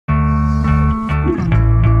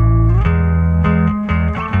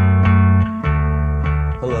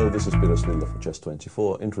this is Peter Svidler for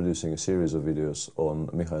Chess24, introducing a series of videos on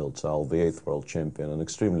Mikhail Tal, the 8th world champion, an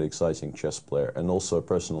extremely exciting chess player, and also a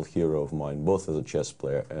personal hero of mine, both as a chess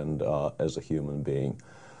player and as a human being.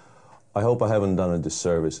 I hope I haven't done a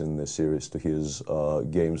disservice in this series to his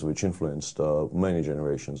games, which influenced many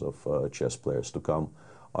generations of chess players to come.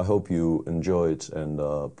 I hope you enjoy it, and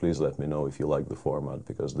please let me know if you like the format,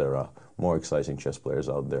 because there are more exciting chess players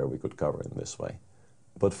out there we could cover in this way.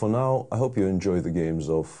 But for now, I hope you enjoy the games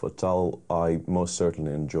of Tal. I most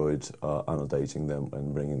certainly enjoyed annotating them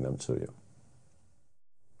and bringing them to you.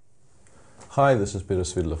 Hi, this is Peter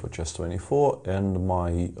Svidler for Chess24, and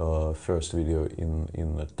my first video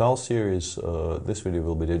in the Tal series. This video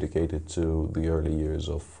will be dedicated to the early years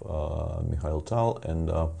of Mikhail Tal, and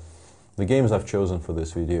the games I've chosen for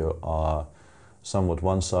this video are somewhat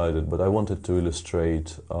one-sided, but I wanted to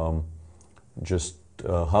illustrate just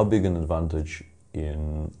how big an advantage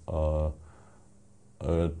in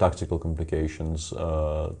tactical complications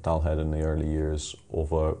Tal had in the early years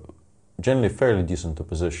over generally fairly decent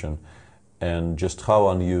opposition, and just how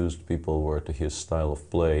unused people were to his style of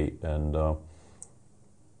play. And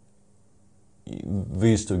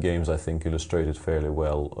these two games, I think, illustrate it fairly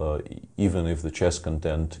well, even if the chess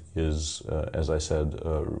content is, as I said,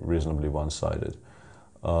 reasonably one-sided.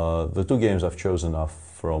 The two games I've chosen are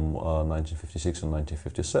from 1956 and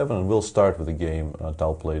 1957, and we'll start with the game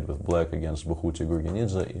Tal played with black against Bukhuti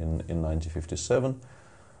Gurgenidze in 1957.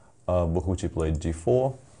 Bukhuti played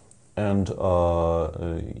d4, and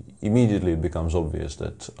immediately it becomes obvious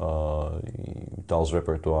that Tal's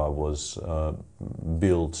repertoire was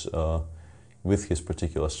built with his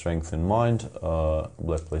particular strength in mind.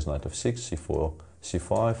 Black plays knight f6, c4,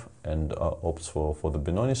 c5, and opts for the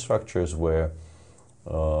Benoni structures, where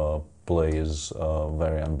play is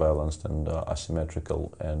very unbalanced and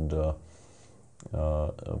asymmetrical, and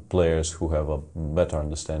players who have a better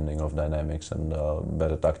understanding of dynamics and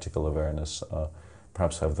better tactical awareness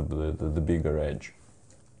perhaps have the bigger edge.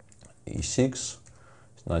 e6,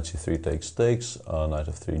 knight c3 takes, knight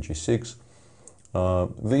f3, g6.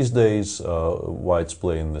 These days, White's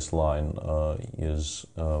play in this line is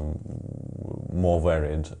more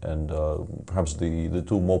varied, and perhaps the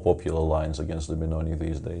two more popular lines against the Benoni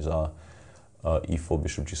these days are e4,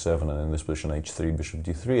 bishop g7, and in this position h3, bishop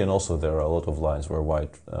d3, and also there are a lot of lines where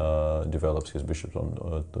White develops his bishop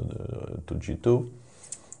to g2.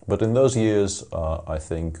 But in those years, I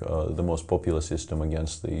think the most popular system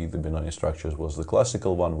against the Benoni structures was the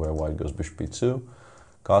classical one, where White goes bishop e2,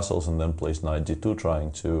 castles, and then plays knight d2,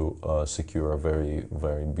 trying to secure a very,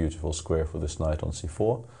 very beautiful square for this knight on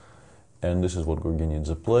c4. And this is what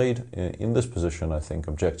Gurgenidze played. In this position, I think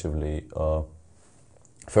objectively,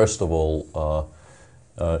 first of all,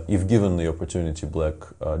 if given the opportunity, Black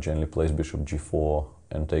generally plays bishop g4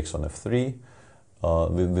 and takes on f3.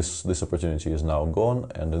 This opportunity is now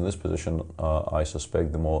gone, and in this position, I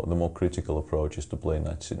suspect the more critical approach is to play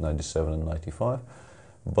knight d7 and knight e5.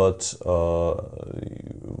 But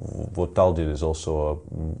what Tal did is also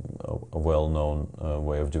a well-known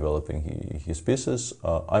way of developing his pieces.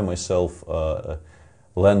 I myself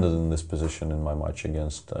landed in this position in my match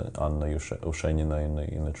against Anna Ushenina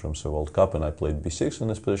in the Tromsø World Cup, and I played b6 in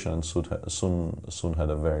this position, and soon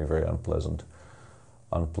had a very, very unpleasant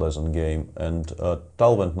game. And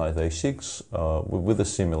Tal went knight a6 with a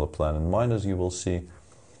similar plan in mind, as you will see.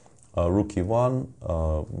 Rook e1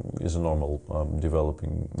 is a normal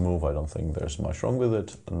developing move. I don't think there's much wrong with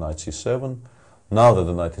it. Knight c7. Now that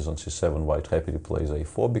the knight is on c7, White happily plays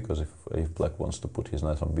a4, because if Black wants to put his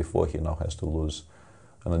knight on b4, he now has to lose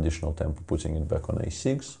an additional tempo putting it back on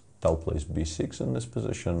a6. Tal plays b6 in this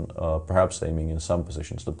position, perhaps aiming in some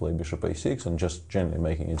positions to play bishop a6 and just generally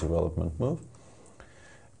making a development move.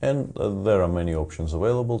 And there are many options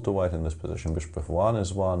available to White in this position. Bishop f1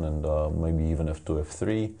 is one, and maybe even f2,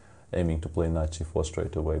 f3, aiming to play knight c4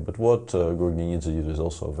 straight away. But what Gurgenidze did is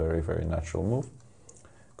also a very, very natural move.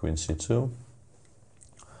 Queen c2.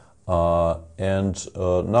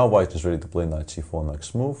 Now White is ready to play knight c4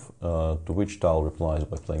 next move, to which Tal replies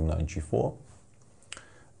by playing knight g4.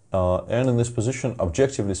 And in this position,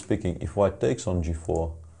 objectively speaking, if White takes on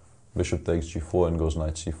g4, bishop takes g4 and goes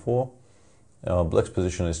knight c4, Black's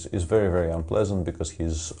position is very, very unpleasant, because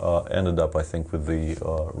he's ended up, I think, with the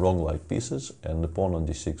wrong light pieces, and the pawn on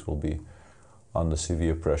d6 will be under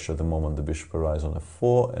severe pressure the moment the bishop arrives on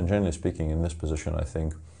f4. And generally speaking, in this position, I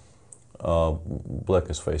think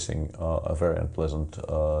Black is facing a very unpleasant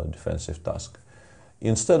defensive task.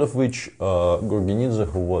 Instead of which, Gurgenidze,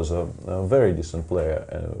 who was a very decent player,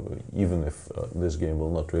 even if this game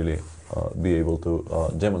will not really be able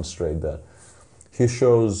to demonstrate that, he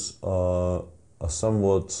shows a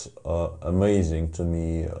somewhat amazing to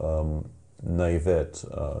me naivete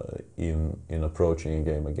in approaching a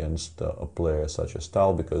game against a player such as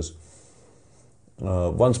Tal, because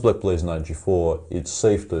once black plays knight g4, it's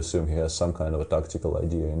safe to assume he has some kind of a tactical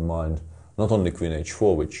idea in mind, not only queen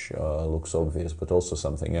h4, which looks obvious, but also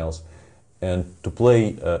something else. And to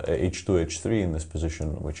play h2, h3 in this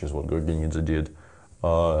position, which is what Gorgenidze did,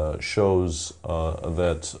 shows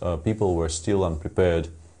that people were still unprepared.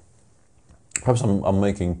 Perhaps I'm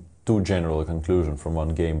making too general a conclusion from one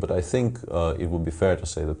game, but I think it would be fair to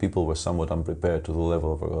say that people were somewhat unprepared to the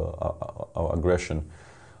level of aggression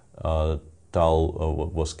Tal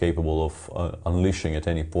was capable of unleashing at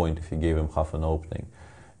any point if you gave him half an opening.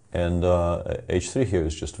 And h3 here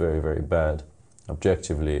is just very, very bad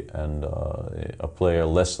objectively, and a player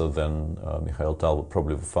lesser than Mikhail Tal would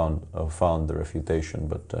probably have found the refutation,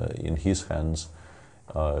 but in his hands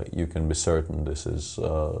you can be certain this is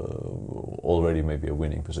already maybe a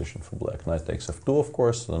winning position for black. Knight takes f2, of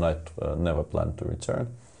course, the knight never planned to return.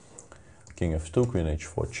 King f2, queen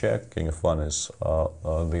h4 check, king f1 is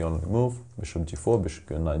the only move, bishop d4, bishop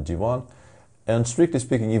knight d1, and strictly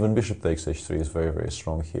speaking even bishop takes h3 is very, very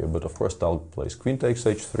strong here, but of course Tal plays queen takes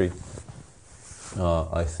h3.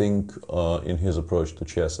 I think in his approach to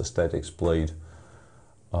chess, aesthetics played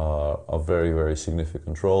a very, very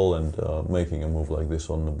significant role, and making a move like this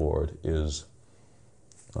on the board is,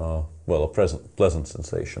 well, a pleasant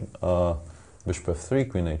sensation. Bishop f3,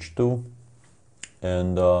 queen h2,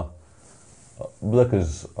 and black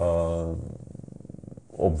is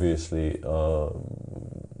obviously,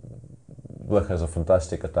 black has a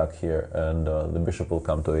fantastic attack here, and the bishop will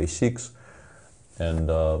come to a6, and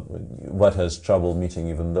white has trouble meeting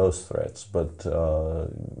even those threats, but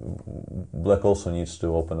black also needs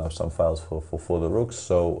to open up some files for the rooks,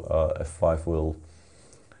 so f5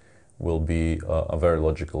 will be a very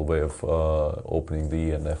logical way of opening the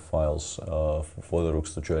E and F files for the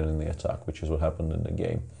rooks to join in the attack, which is what happened in the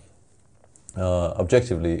game.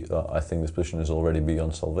 Objectively, I think this position is already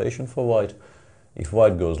beyond salvation for white. If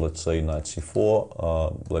white goes, let's say, knight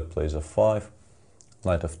c4, black plays f5,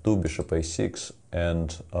 knight f2, bishop a6,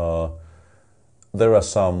 and there are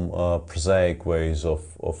some prosaic ways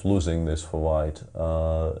of losing this for white,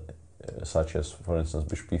 such as, for instance,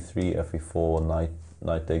 bishop e3, f e4,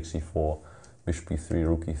 knight takes e4, bishop e3,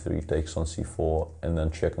 rook e3 takes on c4, and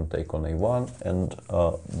then check and take on a1, and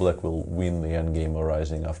black will win the endgame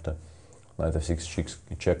arising after knight f6,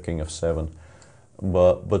 check, king f7.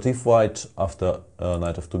 But if white, after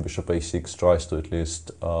knight f2, bishop a6, tries to at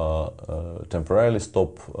least temporarily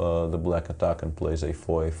stop the black attack and plays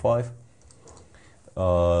a4, a5,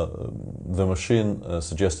 the machine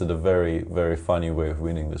suggested a very, very funny way of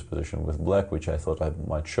winning this position with black, which I thought I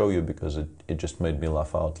might show you because it just made me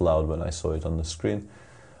laugh out loud when I saw it on the screen.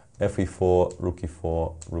 F e4, rook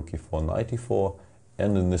e4, knight e4,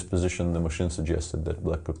 and in this position the machine suggested that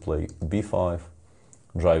black could play b5,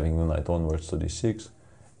 driving the knight onwards to d6,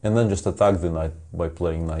 and then just attack the knight by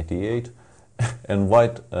playing knight e8, and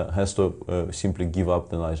white has to simply give up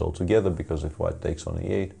the knight altogether, because if white takes on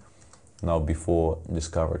e8, now before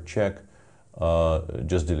discovered check,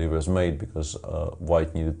 just delivers mate, because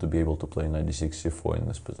white needed to be able to play knight d6, c4 in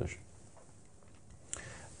this position.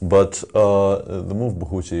 But the move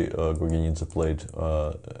Buhuti Gorgenidze played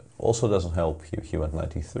also doesn't help. He went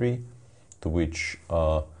knight e3, to which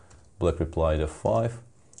black replied f5.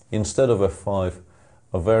 Instead of f5,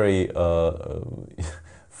 a very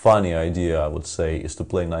funny idea, I would say, is to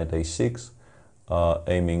play knight a6,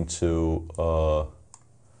 aiming to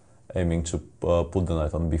put the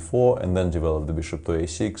knight on b4 and then develop the bishop to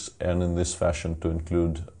a6, and in this fashion to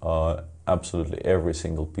include absolutely every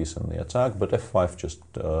single piece in the attack. But f5 just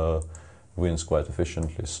wins quite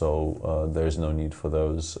efficiently, so there is no need for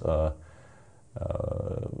those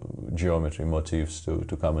geometry motifs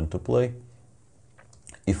to come into play.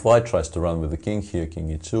 If white tries to run with the king here, king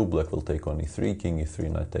e2, black will take on e3, king e3,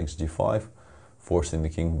 knight takes d5, forcing the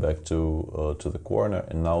king back to the corner,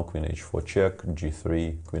 and now queen h4 check,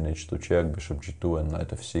 g3, queen h2 check, bishop g2, and knight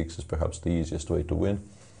f6 is perhaps the easiest way to win.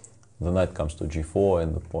 The knight comes to g4,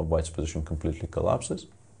 and the white's position completely collapses.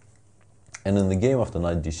 And in the game after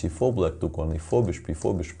knight dc4, black took on e4, bishop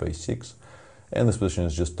e4, bishop a6, and this position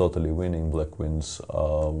is just totally winning. Black wins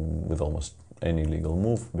with almost any legal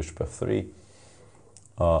move, bishop f3.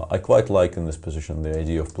 I quite like in this position the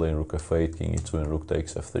idea of playing rook f8, king e2, and rook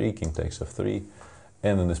takes f3, king takes f3.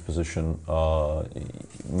 And in this position,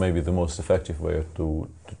 maybe the most effective way to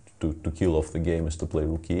kill off the game is to play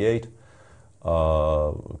rook e8,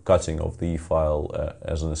 cutting off the e file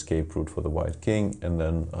as an escape route for the white king, and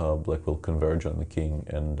then black will converge on the king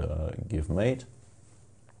and give mate.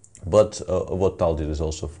 But what Tal did is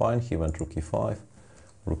also fine. He went rook e5,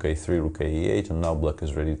 rook a3, rook a8, and now black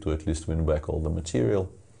is ready to at least win back all the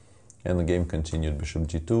material. And the game continued. Bishop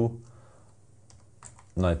d2,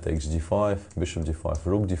 knight takes d5, bishop d5,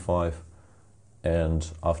 rook d5, and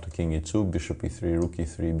after king e2, bishop e3, rook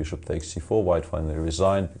e3, bishop takes c4. White finally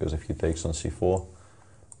resigned, because if he takes on c4,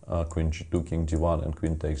 queen g2, king d1, and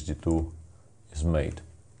queen takes d2 is mate.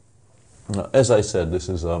 As I said, this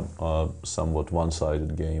is a somewhat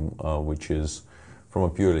one-sided game, which is, from a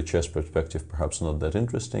purely chess perspective, perhaps not that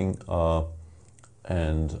interesting.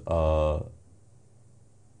 And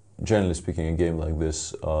generally speaking, a game like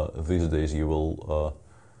this, these days you will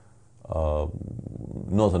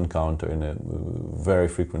not encounter very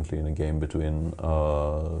frequently in a game between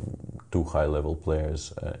two high-level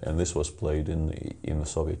players, and this was played in the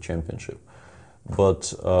Soviet Championship.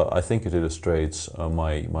 But I think it illustrates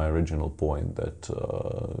my original point that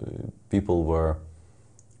people were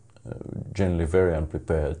generally very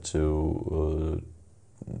unprepared to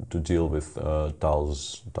deal with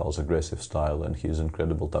Tal's aggressive style and his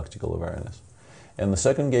incredible tactical awareness. And the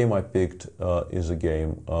second game I picked is a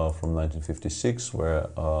game from 1956 where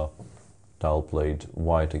Tal played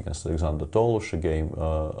white against Alexander Tolosh, a game,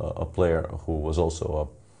 a player who was also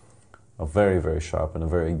a very, very sharp and a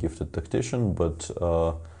very gifted tactician. But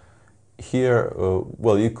here,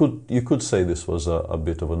 well, you could say this was a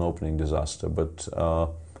bit of an opening disaster, but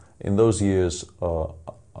in those years,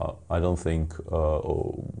 I don't think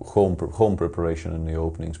home preparation in the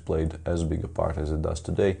openings played as big a part as it does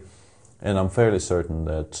today. And I'm fairly certain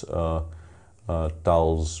that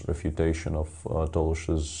Tal's refutation of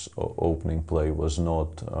Tolosh's opening play was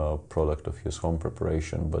not a product of his home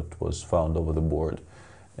preparation, but was found over the board.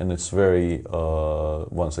 And it's very,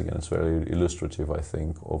 once again, it's very illustrative, I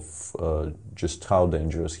think, of just how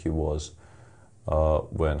dangerous he was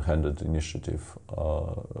when handed initiative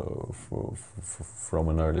from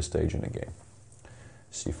an early stage in a game.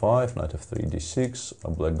 c5, knight f3,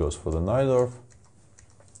 d6, black goes for the Najdorf,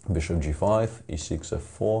 bishop g5, e6,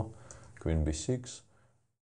 f4, queen b6.